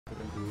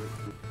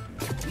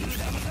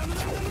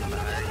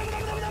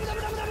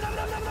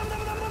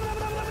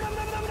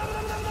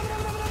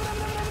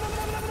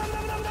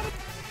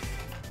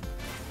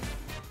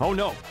Oh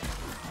no.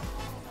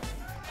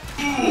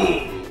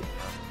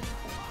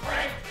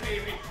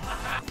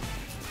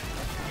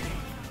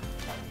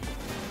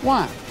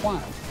 What?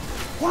 What?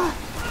 What?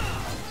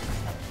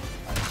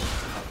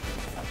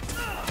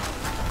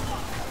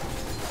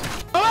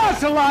 Oh,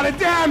 that's a lot of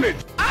damage!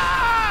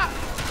 Ah!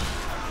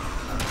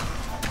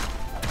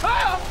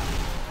 Ah!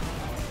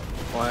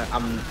 Well,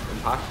 I'm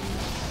impossible.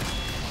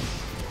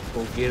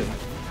 Go get him.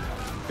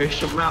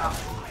 Fish him out.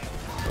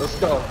 Let's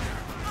go.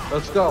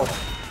 Let's go.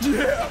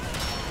 Yeah!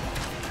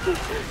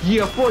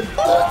 Yeah, boy.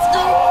 Let's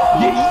go!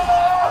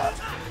 Yeah.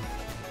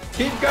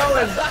 Keep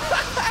going.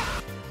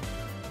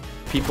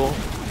 People.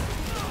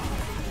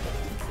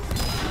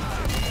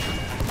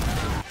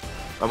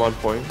 I'm on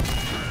point.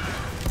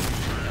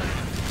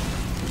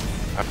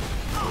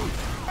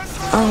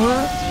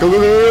 Go.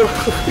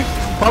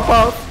 Pop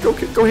off. Go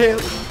ahead.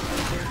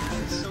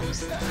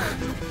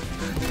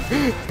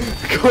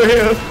 Go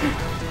ahead.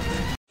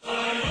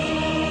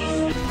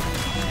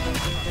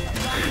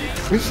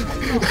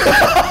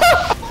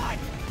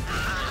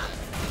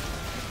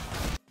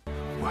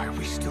 Why are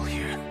we still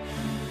here?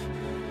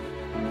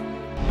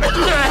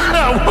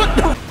 What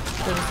the?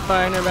 There's a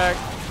spy in her back.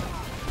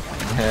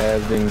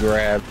 Has been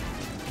grabbed.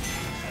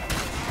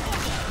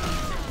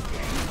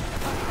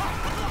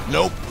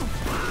 Nope.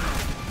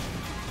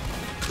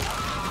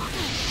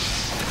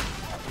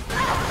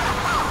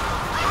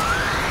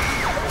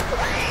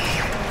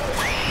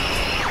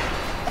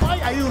 Why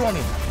are you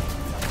running?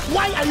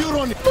 Why are you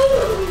running?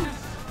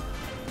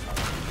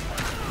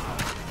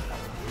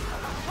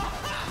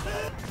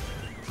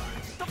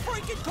 The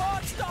freaking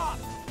car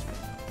stopped!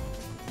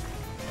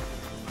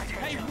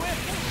 Hey, whip!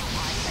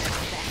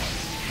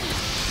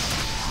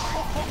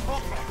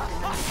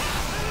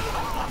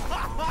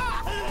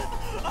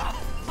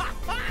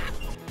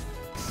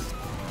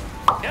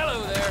 Hello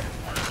there.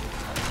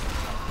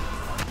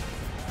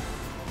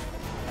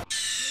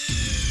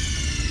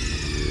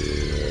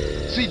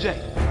 CJ!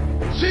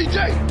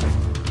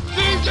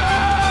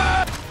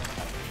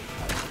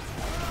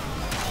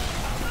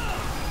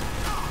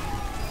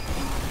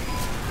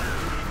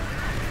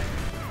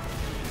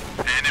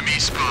 Enemy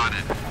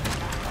spotted.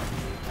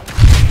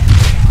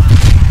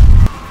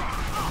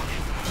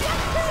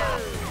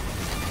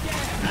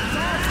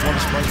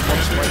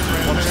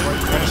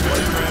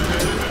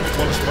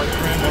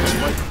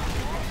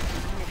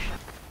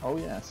 Oh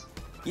yes.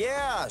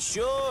 Yeah,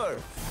 sure.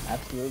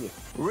 Absolutely.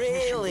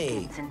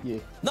 Really? Yeah.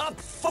 Not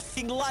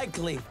fucking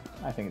likely.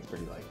 I think it's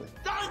pretty likely.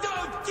 I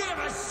don't give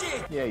a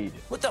shit. Yeah, you do.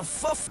 What the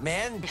fuck,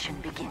 man?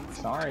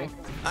 Sorry.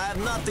 I have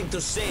nothing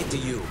to say to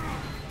you.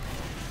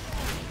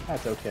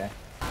 That's okay.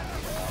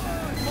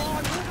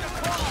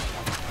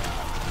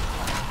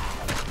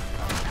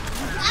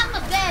 I'm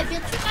a bad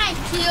bitch. You might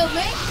kill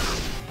me.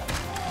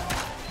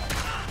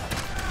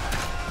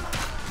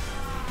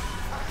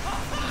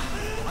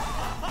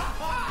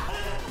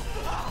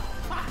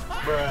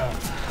 Bruh.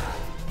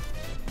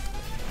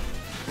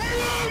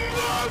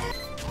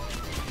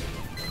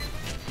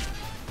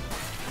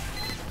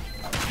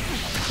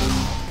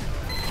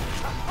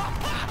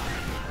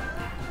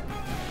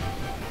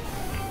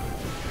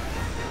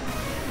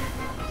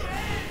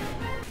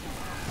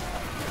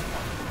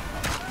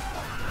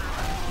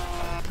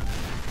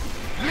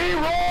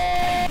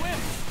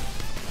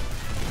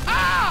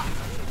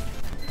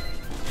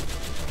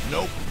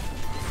 Nope.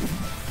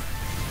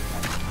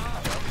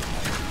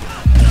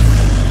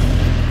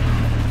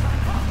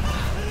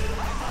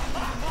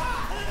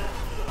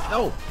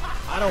 No,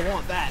 I don't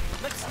want that.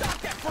 Let's stop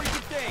that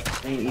freaking thing!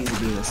 Ain't easy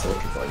being a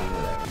soldier boy, you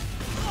know that.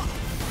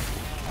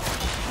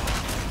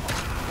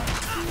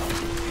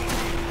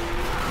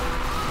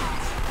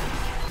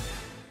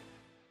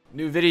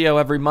 New video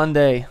every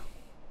Monday.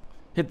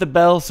 Hit the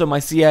bell so my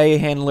CIA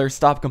handlers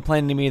stop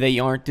complaining to me that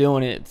you aren't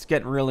doing it. It's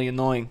getting really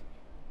annoying.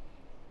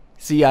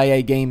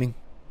 CIA Gaming.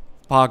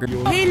 Pogger.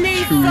 He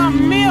needs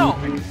some milk!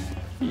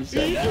 You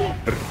said that.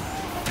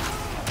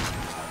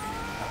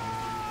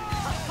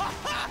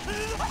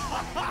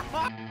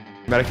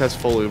 Medic has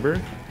full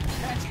Uber.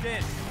 Catch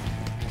this!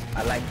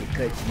 I like it,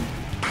 cut you.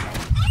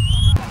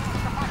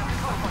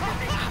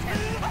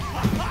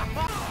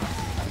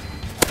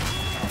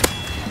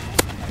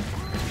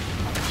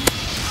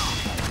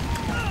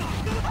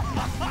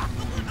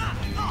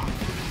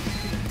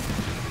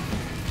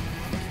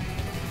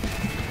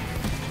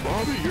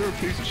 Bobby, you're a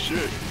piece of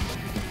shit.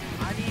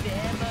 I need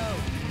ammo!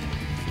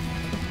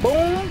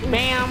 Boom,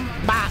 bam,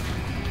 bop.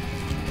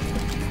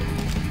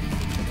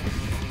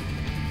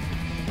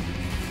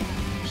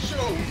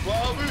 Show,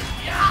 Bobby.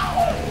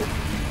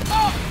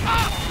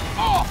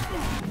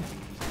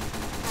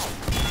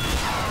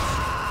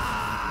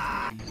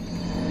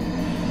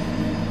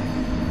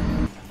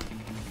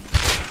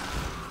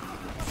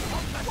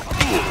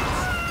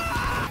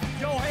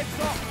 Yo, heads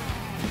up!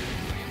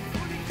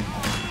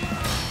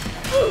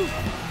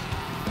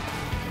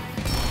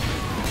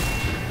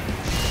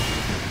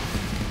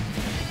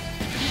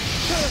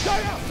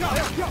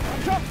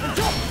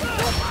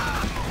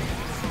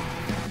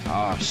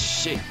 Oh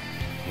shit.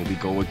 Here we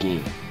go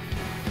again.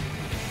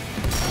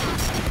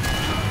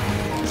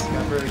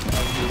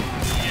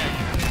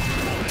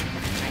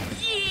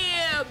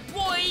 Yeah,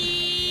 boy!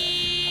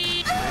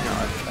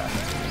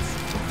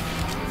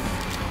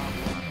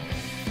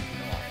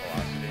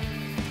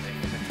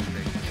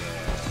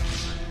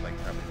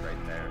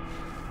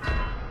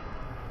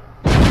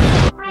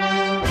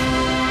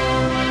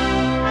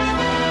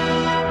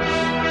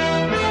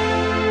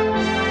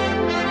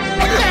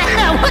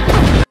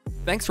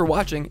 Thanks for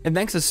watching, and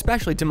thanks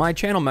especially to my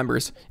channel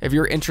members. If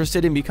you're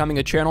interested in becoming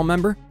a channel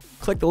member,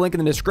 click the link in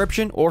the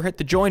description or hit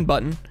the join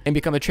button and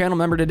become a channel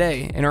member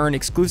today and earn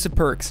exclusive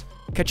perks.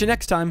 Catch you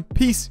next time.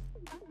 Peace!